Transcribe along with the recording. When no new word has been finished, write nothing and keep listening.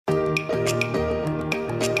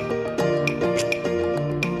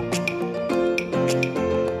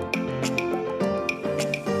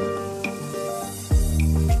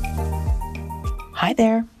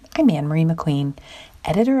there, I'm Anne-Marie McQueen,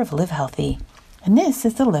 editor of Live Healthy, and this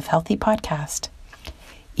is the Livehealthy Podcast.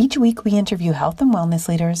 Each week we interview health and wellness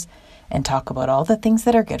leaders and talk about all the things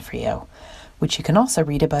that are good for you, which you can also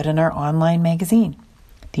read about in our online magazine,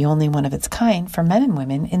 the only one of its kind for men and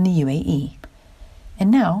women in the UAE. And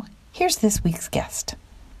now, here's this week's guest.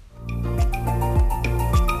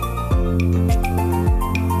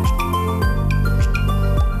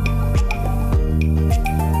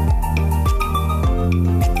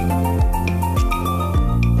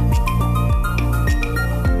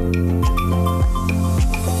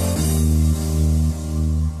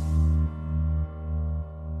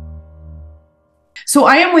 So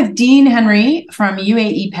I am with Dean Henry from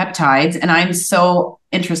UAE Peptides, and I'm so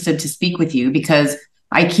interested to speak with you because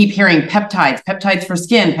I keep hearing peptides for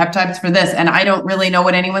skin, peptides for this, and I don't really know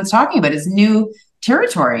what anyone's talking about. It's new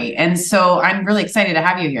territory. And so I'm really excited to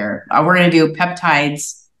have you here. We're going to do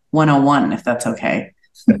Peptides 101, if that's okay.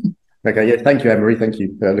 Okay, yeah, thank you, Anne-Marie. Thank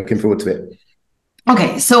you. Looking forward to it.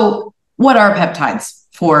 Okay, so what are peptides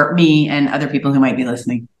for me and other people who might be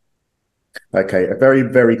listening? Okay, a very,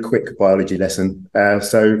 very quick biology lesson.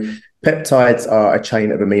 So peptides are a chain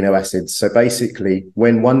of amino acids. So basically,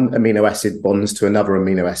 when one amino acid bonds to another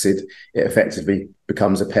amino acid, it effectively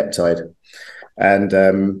becomes a peptide. And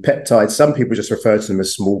peptides, some people just refer to them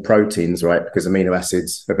as small proteins, right? Because amino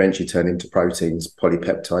acids eventually turn into proteins,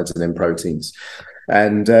 polypeptides, and then proteins.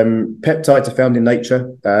 And peptides are found in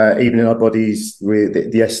nature, even in our bodies.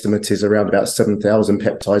 The estimate is around about 7,000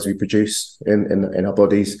 peptides we produce in our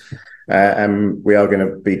bodies. And we are going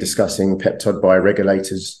to be discussing peptide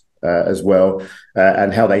bioregulators as well.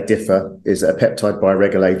 And how they differ is that a peptide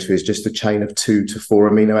bioregulator is just a chain of 2 to 4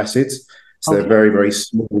 amino acids. So they're a very, very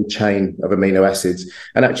small chain of amino acids.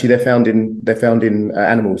 And actually they're found in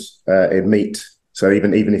animals, in meat. So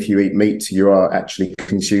even if you eat meat, you are actually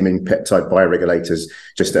consuming peptide bioregulators,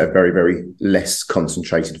 just at a very, very less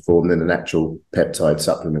concentrated form than an actual peptide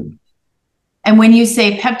supplement. And when you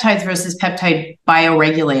say peptides versus peptide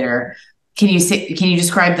bioregulator, can you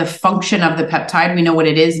describe the function of the peptide? We know what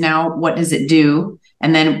it is now. What does it do?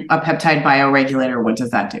 And then a peptide bioregulator, what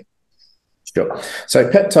does that do? Sure. So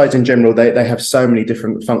peptides in general, they have so many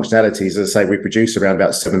different functionalities. As I say, we produce around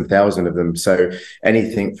about 7,000 of them. So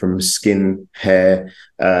anything from skin, hair,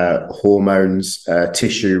 hormones,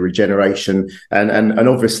 tissue regeneration, and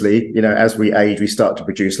obviously, you know, as we age, we start to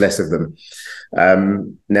produce less of them.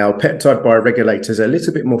 Now, peptide bioregulators are a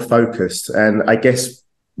little bit more focused, and I guess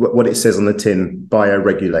what it says on the tin,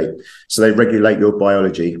 bioregulate. So they regulate your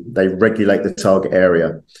biology. They regulate the target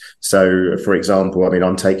area. So, for example, I mean,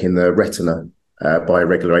 I'm taking the retina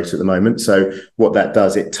bioregulator at the moment. So what that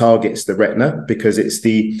does, it targets the retina because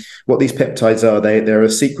what these peptides are, they're a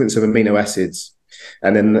sequence of amino acids.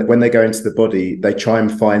 And then when they go into the body, they try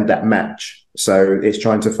and find that match. So it's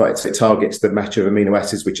trying to find, so it targets the match of amino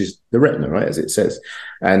acids, which is the retina, right, as it says.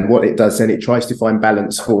 And what it does then, it tries to find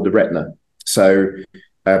balance for the retina. So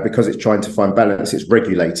because it's trying to find balance, it's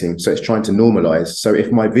regulating. So it's trying to normalize. So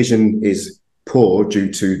if my vision is poor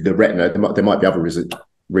due to the retina, there might be other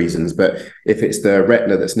reasons, but if it's the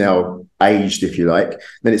retina that's now aged, if you like,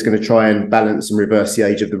 then it's going to try and balance and reverse the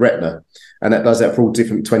age of the retina. And that does that for all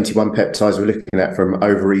different 21 peptides we're looking at, from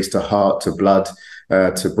ovaries to heart to blood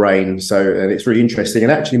to brain. So, and it's really interesting.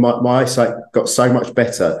 And actually my eyesight got so much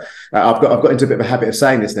better. I've got into a bit of a habit of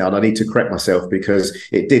saying this now, and I need to correct myself because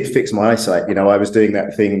it did fix my eyesight. You know, I was doing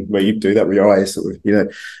that thing where you do that with your eyes, sort of, you know,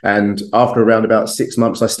 and after around about 6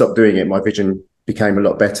 months, I stopped doing it. My vision became a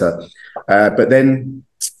lot better. But then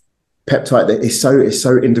peptide is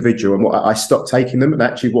so individual, and what I stopped taking them. And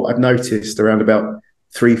actually what I've noticed around about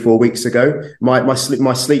 3-4 weeks ago, my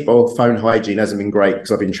sleep or phone hygiene hasn't been great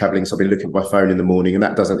because I've been traveling, so I've been looking at my phone in the morning, and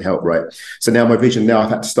that doesn't help, right? So now my vision, now I've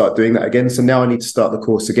had to start doing that again. So now I need to start the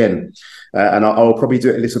course again, and I'll probably do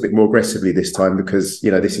it a little bit more aggressively this time because,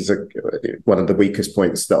 you know, this is one of the weakest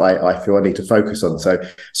points that I feel I need to focus on. So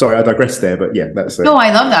sorry, I digressed there, but yeah, that's No,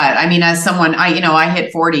 I love that. I mean, as someone, I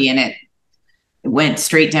hit 40 and it went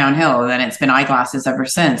straight downhill, and it's been eyeglasses ever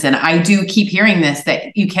since. And I do keep hearing this,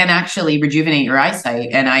 that you can actually rejuvenate your eyesight.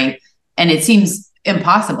 And it seems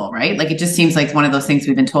impossible, right? Like, it just seems like one of those things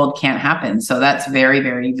we've been told can't happen. So that's very,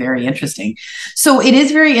 very, very interesting. So it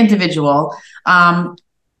is very individual. How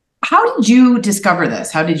did you discover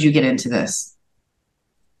this? How did you get into this?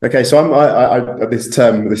 Okay, so this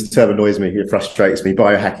term annoys me. It frustrates me,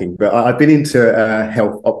 biohacking. But I've been into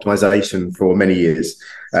health optimization for many years,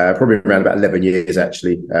 probably around about 11 years,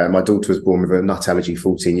 actually. My daughter was born with a nut allergy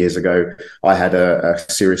 14 years ago. I had a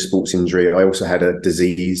serious sports injury. I also had a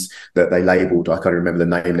disease that they labelled. I can't remember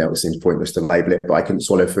the name now. It seems pointless to label it, but I couldn't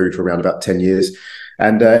swallow food for around about 10 years.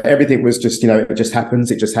 And everything was just, it just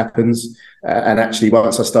happens. And actually,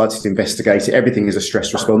 once I started to investigate it, everything is a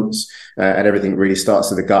stress response, and everything really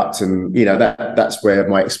starts at the gut. And, that's where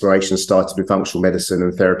my exploration started with functional medicine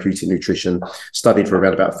and therapeutic nutrition, studied for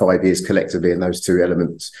around about 5 years collectively in those two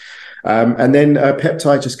elements. And then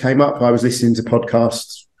peptide just came up. I was listening to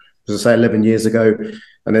podcasts, as I say, 11 years ago,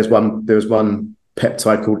 and there was one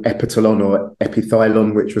peptide called epitolon or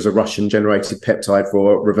epithyolon, which was a Russian generated peptide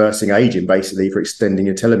for reversing aging, basically for extending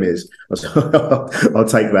your telomeres. I'll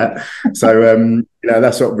take that. So,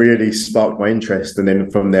 that's what really sparked my interest. And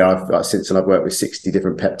then from there, I've worked with 60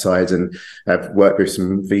 different peptides, and I've worked with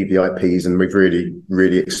some VVIPs, and we've really,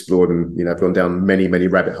 really explored and, I've gone down many, many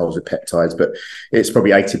rabbit holes with peptides, but it's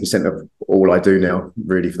probably 80% of all I do now,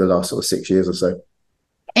 really, for the last sort of 6 years or so.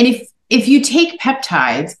 And if you take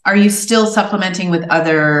peptides, are you still supplementing with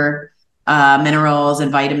other minerals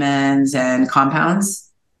and vitamins and compounds?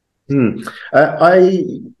 I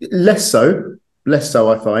less so,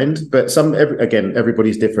 I find, but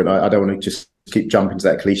everybody's different. I don't want to just keep jumping to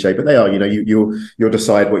that cliche, but they are, you'll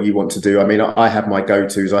decide what you want to do. I mean, I have my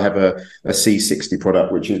go-tos. I have a C60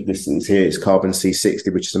 product, which is this is here. It's carbon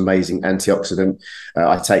C60, which is amazing antioxidant.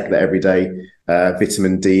 I take that every day.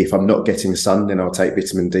 Vitamin D. If I'm not getting sun, then I'll take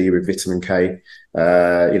vitamin D with vitamin K.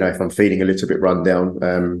 If I'm feeling a little bit run down,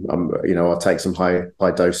 I'll take some high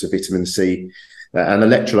dose of vitamin C. And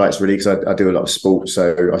electrolytes, really, because I do a lot of sports,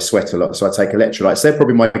 so I sweat a lot, so I take electrolytes. They're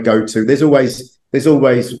probably my go-to. There's always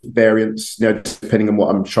variants, depending on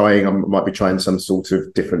what I'm trying. I might be trying some sort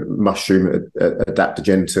of different mushroom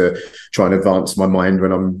adaptogen to try and advance my mind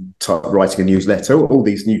when I'm writing a newsletter. All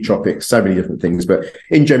these nootropics, so many different things. But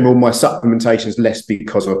in general, my supplementation is less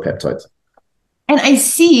because of peptides. And I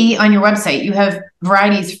see on your website you have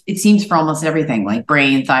varieties. It seems for almost everything, like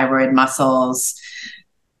brain, thyroid, muscles.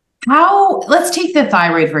 Let's take the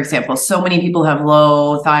thyroid, for example. So many people have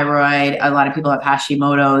low thyroid. A lot of people have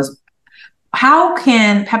Hashimoto's. How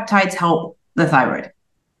can peptides help the thyroid?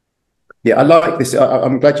 Yeah, I like this.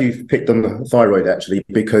 I'm glad you picked on the thyroid, actually,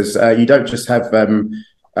 because you don't just have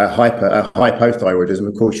hypothyroidism.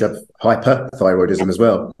 Of course, you have hyperthyroidism as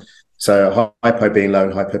well. So hypo being low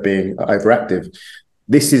and hyper being overactive.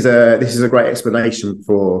 This is a great explanation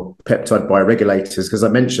for peptide bioregulators, because I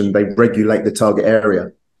mentioned they regulate the target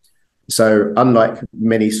area. So unlike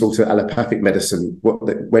many sort of allopathic medicine,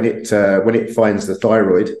 when it finds the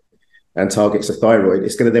thyroid and targets the thyroid,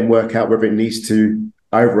 it's going to then work out whether it needs to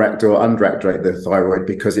overact or underactivate the thyroid,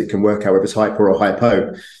 because it can work out whether it's hyper or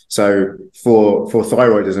hypo. So for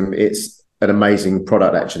thyroidism, it's an amazing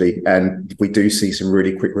product, actually, and we do see some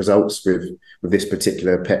really quick results with this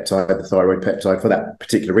particular peptide, the thyroid peptide, for that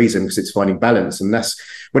particular reason, because it's finding balance. And that's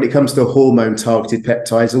when it comes to hormone targeted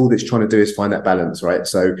peptides, all it's trying to do is find that balance, right?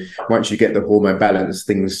 So once you get the hormone balance,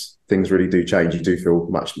 things really do change. You do feel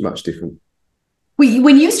much different.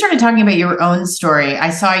 When you started talking about your own story, I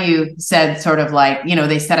saw you said sort of like,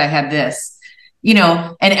 they said I had this,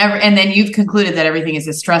 and then you've concluded that everything is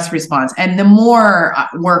a stress response. And the more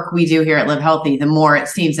work we do here at Live Healthy, the more it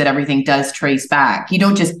seems that everything does trace back. You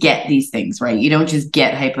don't just get these things, right? You don't just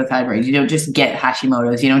get hypothyroid. You don't just get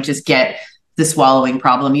Hashimoto's. You don't just get the swallowing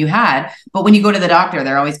problem you had. But when you go to the doctor,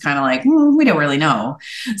 they're always kind of like, we don't really know.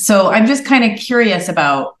 So I'm just kind of curious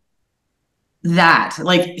about that.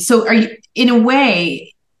 Like, so are you, in a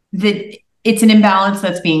way, that it's an imbalance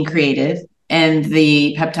that's being created, and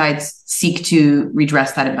the peptides seek to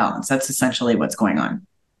redress that imbalance? That's essentially what's going on.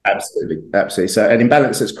 Absolutely. So an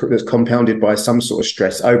imbalance that's compounded by some sort of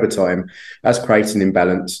stress over time has created an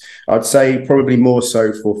imbalance. I'd say probably more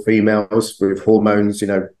so for females with hormones.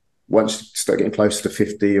 Once you start getting closer to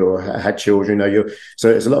 50 or had children, so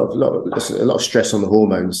there's a lot of stress on the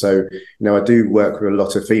hormones. So, I do work with a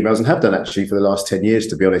lot of females, and have done actually for the last 10 years,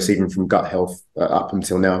 to be honest, even from gut health up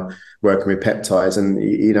until now, working with peptides. And,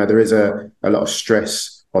 there is a lot of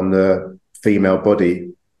stress on the female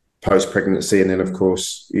body post-pregnancy, and then of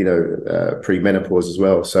course pre-menopause as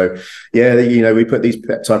well. So we put these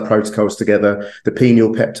peptide protocols together. The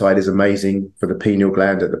pineal peptide is amazing for the pineal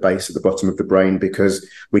gland at the base, at the bottom of the brain, because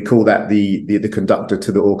we call that the conductor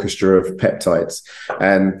to the orchestra of peptides,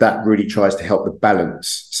 and that really tries to help the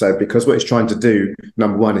balance. So because what it's trying to do,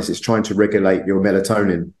 number one, is it's trying to regulate your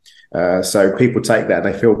melatonin. So people take that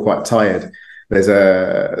and they feel quite tired. There's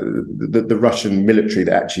the Russian military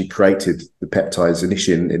that actually created the peptides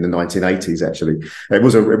initially in the 1980s. Actually, it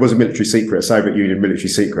was a military secret, a Soviet Union military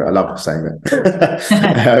secret. I love saying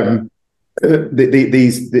that.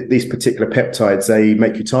 These particular peptides, they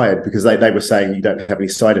make you tired, because they were saying you don't have any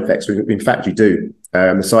side effects. In fact, you do.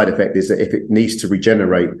 The side effect is that if it needs to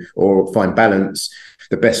regenerate or find balance,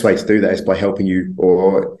 the best way to do that is by helping you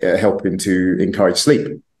or helping to encourage sleep.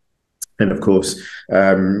 And of course,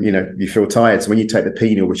 you feel tired. So when you take the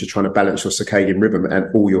penile, which is trying to balance your circadian rhythm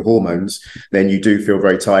and all your hormones, then you do feel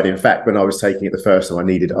very tired. In fact, when I was taking it the first time, I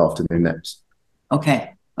needed afternoon naps.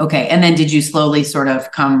 Okay. And then did you slowly sort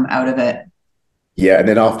of come out of it? Yeah. And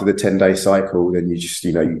then after the 10-day cycle, then you just,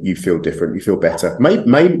 you feel different. You feel better.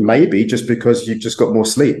 Maybe just because you've just got more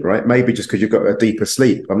sleep, right? Maybe just because you've got a deeper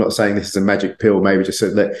sleep. I'm not saying this is a magic pill. Maybe just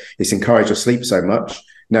so that it's encouraged your sleep so much.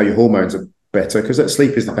 Now your hormones are better, because that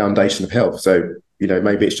sleep is the foundation of health. So,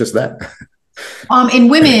 maybe it's just that. In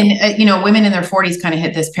women, women in their 40s kind of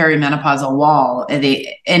hit this perimenopausal wall.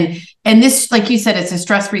 And this, like you said, it's a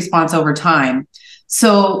stress response over time.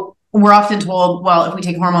 So we're often told, well, if we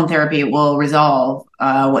take hormone therapy, it will resolve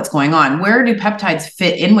what's going on. Where do peptides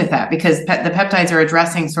fit in with that? Because the peptides are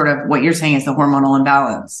addressing sort of what you're saying is the hormonal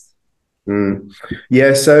imbalance.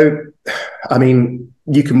 Yeah. So,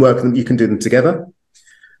 you can work them, you can do them together.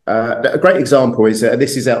 A great example is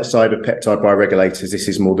this is outside of peptide bioregulators. This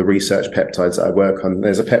is more the research peptides that I work on.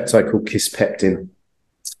 There's a peptide called kisspeptin,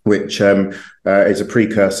 which is a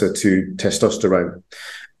precursor to testosterone.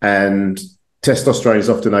 And testosterone is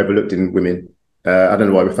often overlooked in women. I don't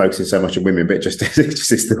know why we're focusing so much on women, but it just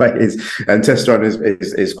is the way it is. And testosterone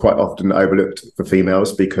is quite often overlooked for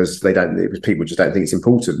females because people just don't think it's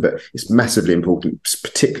important, but it's massively important,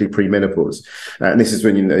 particularly pre-menopause. And this is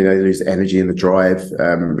when you lose the energy and the drive,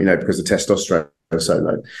 because the testosterone is so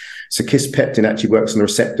low. So kisspeptin actually works on the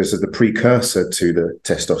receptors as the precursor to the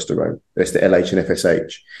testosterone. It's the LH and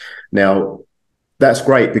FSH. Now, that's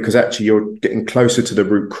great because actually you're getting closer to the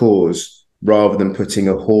root cause, rather than putting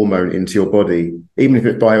a hormone into your body, even if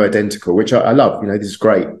it's bioidentical, which I love. This is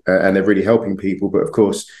great, and they're really helping people. But of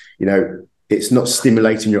course, it's not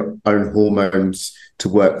stimulating your own hormones to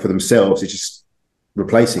work for themselves. It's just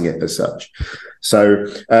replacing it as such. So,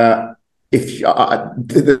 the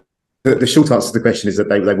short answer to the question is that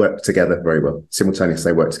they work together very well.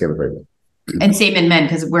 Simultaneously, they work together very well. And same in men,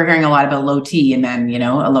 because we're hearing a lot about low T in men.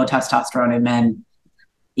 A low testosterone in men,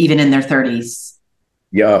 even in their 30s.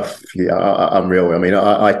 Yeah, unreal.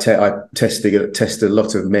 I tested a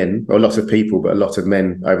lot of men, or a lot of people, but a lot of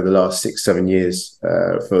men over the last 6-7 years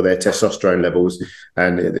for their testosterone levels,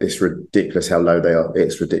 and it's ridiculous how low they are.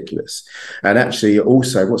 It's ridiculous. And actually,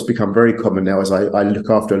 also, what's become very common now is I look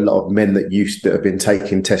after a lot of men that have been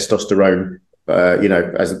taking testosterone,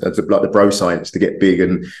 as like the bro science to get big,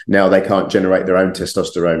 and now they can't generate their own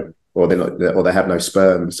testosterone, or they have no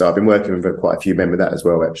sperm. So I've been working with quite a few men with that as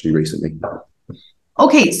well, actually, recently.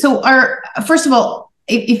 Okay, so first of all,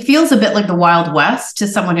 it feels a bit like the Wild West to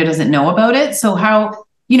someone who doesn't know about it. So how,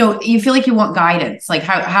 you feel like you want guidance. Like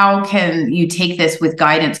how can you take this with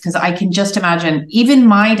guidance? Because I can just imagine even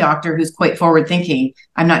my doctor, who's quite forward thinking,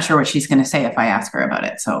 I'm not sure what she's going to say if I ask her about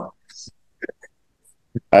it. So.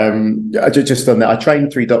 Just on that, I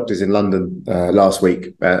trained 3 doctors in London last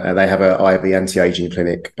week, and they have an IV anti-aging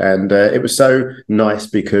clinic, and it was so nice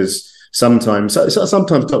because sometimes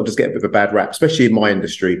doctors get a bit of a bad rap, especially in my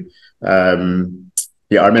industry. I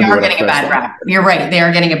remember they are getting a bad rap. You're right; they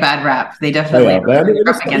are getting a bad rap. They definitely.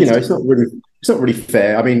 It's not really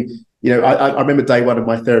fair. I remember day one of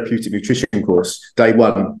my therapeutic nutrition course. Day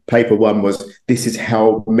one, paper one was, this is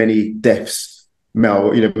how many deaths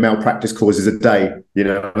malpractice causes a day.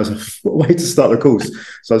 I was like, what way to start the course?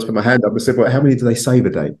 So I just put my hand up and said, well, how many do they save a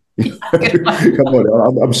day? Come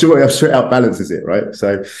on, I'm sure it outbalances it, right?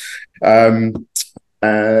 So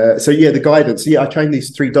the guidance. I trained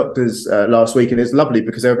these 3 doctors last week, and it's lovely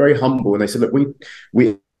because they were very humble, and they said, look,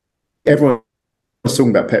 everyone was talking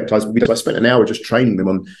about peptides. I spent an hour just training them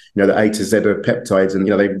on the A to Z of peptides, and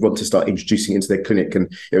they want to start introducing it into their clinic.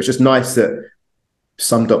 And it was just nice that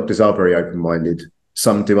some doctors are very open-minded.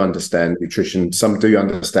 Some do understand nutrition. Some do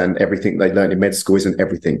understand everything they learned in med school isn't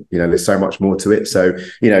everything. There's so much more to it. So,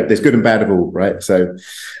 there's good and bad of all, right? So,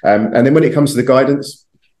 and then when it comes to the guidance,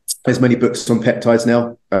 there's many books on peptides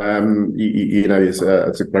now. It's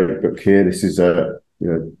a great book here. This is peptide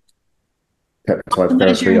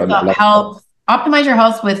therapy. Optimize your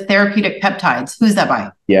health with therapeutic peptides. Who's that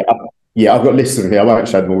by? Yeah, I've got lists of them here. I won't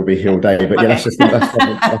show them all. We'll be here all day. But okay. that's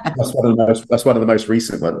one of the most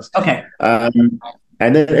recent ones. Okay.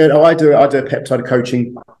 And then I do a peptide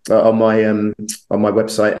coaching on my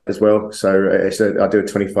website as well. So I do a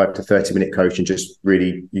 25 to 30 minute coaching. Just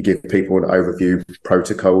really, you give people an overview,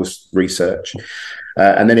 protocols, research,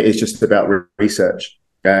 and then it is just about research,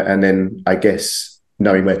 and then I guess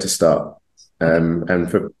knowing where to start.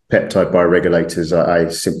 And for peptide bioregulators, I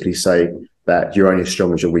simply say that you're only as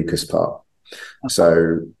strong as your weakest part.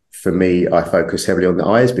 So for me, I focus heavily on the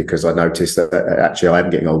eyes because I noticed that actually I am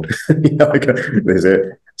getting old.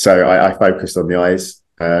 So I focused on the eyes.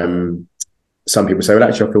 Some people say, well,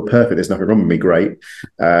 actually, I feel perfect. There's nothing wrong with me. Great.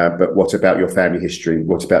 But what about your family history?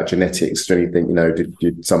 What about genetics? Do anything,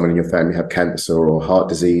 did someone in your family have cancer or heart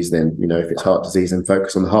disease? Then, if it's heart disease, then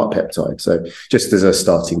focus on the heart peptide. So just as a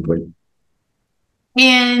starting point.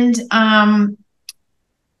 And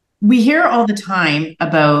we hear all the time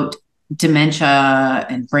about dementia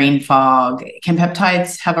and brain fog. Can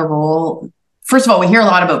peptides have a role? First of all, we hear a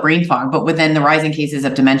lot about brain fog, but within the rising cases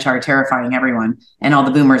of dementia are terrifying everyone and all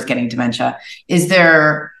the boomers getting dementia. Is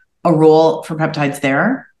there a role for peptides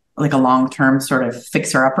there, like a long-term sort of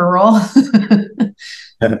fixer-upper role?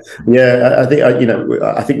 Yeah,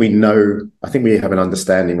 I think we have an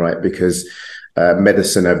understanding, right? Because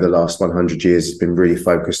medicine over the last 100 years has been really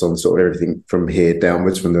focused on sort of everything from here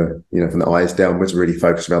downwards, from the eyes downwards, really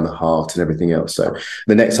focused around the heart and everything else. So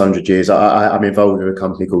the next 100 years, I'm involved with a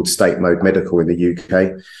company called State Mode Medical in the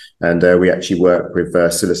UK, and we actually work with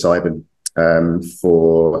psilocybin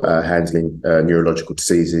for handling neurological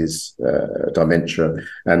diseases, dementia,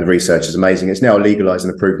 and the research is amazing. It's now legalized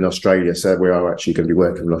and approved in Australia, so we are actually going to be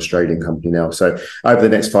working with an Australian company now. So over the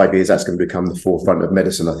next 5 years, that's going to become the forefront of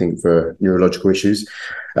medicine, I think, for neurological issues.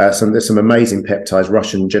 There's some amazing peptides,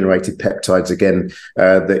 Russian-generated peptides, again,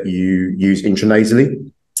 that you use intranasally.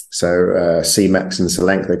 So C-Max and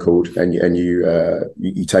Selank, they're called, and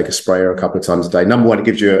you take a sprayer a couple of times a day. Number one, it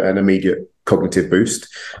gives you an immediate cognitive boost,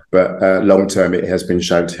 but long term, it has been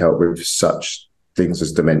shown to help with such things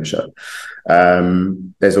as dementia.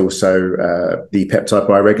 There's also the peptide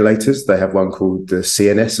bioregulators. They have one called the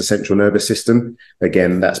CNS, the central nervous system.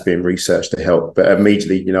 Again, that's being researched to help, but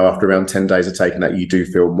immediately, after around 10 days of taking that, you do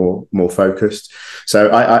feel more focused.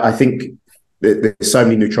 So I think there's so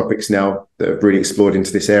many nootropics now that have really explored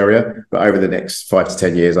into this area, but over the next 5 to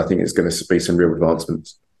 10 years, I think it's going to be some real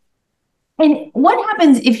advancements. And what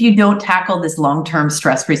happens if you don't tackle this long-term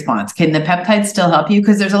stress response? Can the peptides still help you?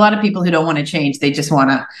 Because there's a lot of people who don't want to change. They just want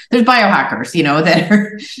to, there's biohackers,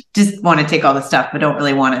 that just want to take all the stuff, but don't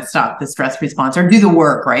really want to stop the stress response or do the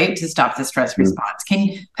work, right, to stop the stress response.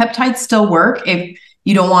 Can peptides still work if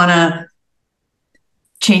you don't want to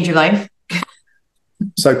change your life?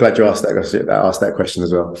 So glad you asked that question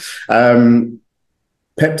as well.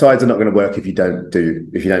 Peptides are not going to work if you don't do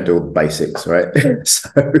all the basics, right? So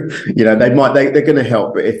they're going to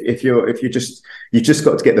help, but if you've just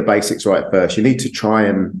got to get the basics right first. You need to try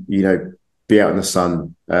and be out in the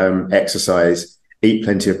sun, exercise, eat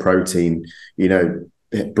plenty of protein,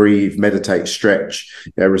 breathe, meditate, stretch,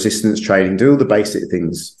 resistance training, do all the basic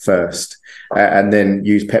things first. And then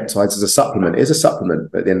use peptides as a supplement. It is a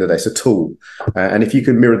supplement at the end of the day. It's a tool. And if you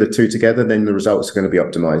can mirror the two together, then the results are going to be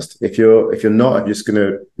optimized. If you're just going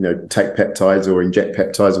to, take peptides or inject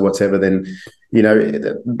peptides or whatever, then,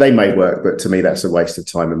 they may work, but to me, that's a waste of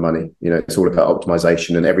time and money. It's all about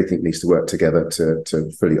optimization and everything needs to work together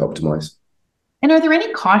to fully optimize. And are there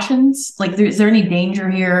any cautions? Like, is there any danger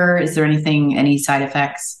here? Is there any side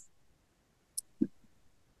effects?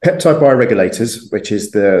 Peptide bioregulators, which is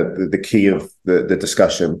the key of the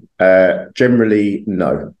discussion, generally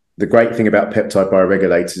no. The great thing about peptide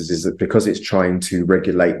bioregulators is that because it's trying to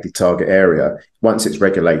regulate the target area, once it's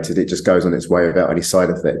regulated, it just goes on its way without any side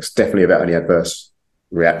effects, definitely without any adverse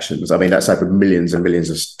reactions. I mean, that's over millions and millions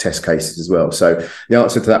of test cases as well. So the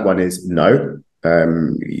answer to that one is no.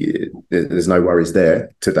 There's no worries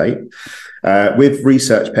there to date. With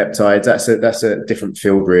research peptides, that's a different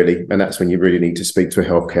field really, and that's when you really need to speak to a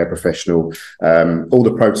healthcare professional. All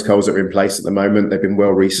the protocols that are in place at the moment, they've been well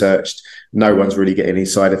researched. No one's really getting any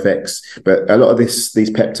side effects, but a lot of these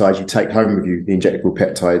peptides you take home with you, the injectable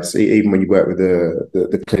peptides, even when you work with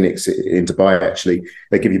the clinics in Dubai, actually,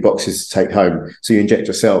 they give you boxes to take home, so you inject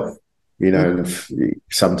yourself. And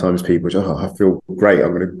sometimes people say, I feel great,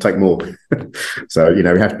 I'm going to take more. So, we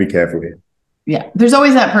have to be careful here. Yeah. There's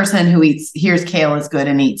always that person who hears kale is good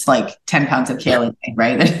and eats like 10 pounds of kale a day,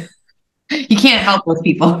 right? You can't help those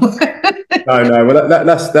people. No. Well,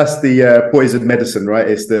 that's the poison medicine, right?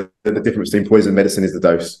 It's the difference between poison medicine is the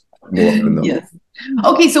dose more often than not. Yes.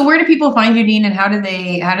 Okay. So where do people find you, Dean, and how do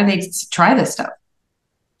they try this stuff?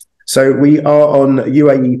 So we are on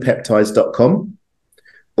UAEPeptides.com.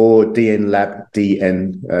 or DN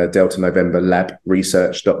Delta November Lab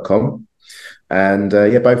Research.com. And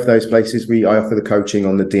both those places, I offer the coaching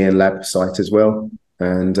on the DN Lab site as well.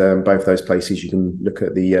 And both those places, you can look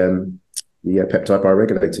at the peptide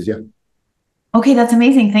bioregulators. Yeah. Okay, that's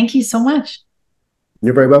amazing. Thank you so much.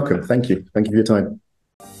 You're very welcome. Thank you. Thank you for your time.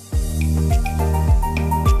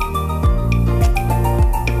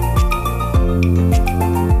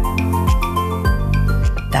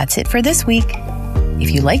 That's it for this week. If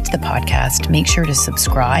you liked the podcast, make sure to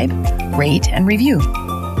subscribe, rate, and review.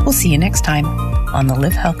 We'll see you next time on the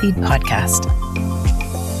Live Healthy Podcast.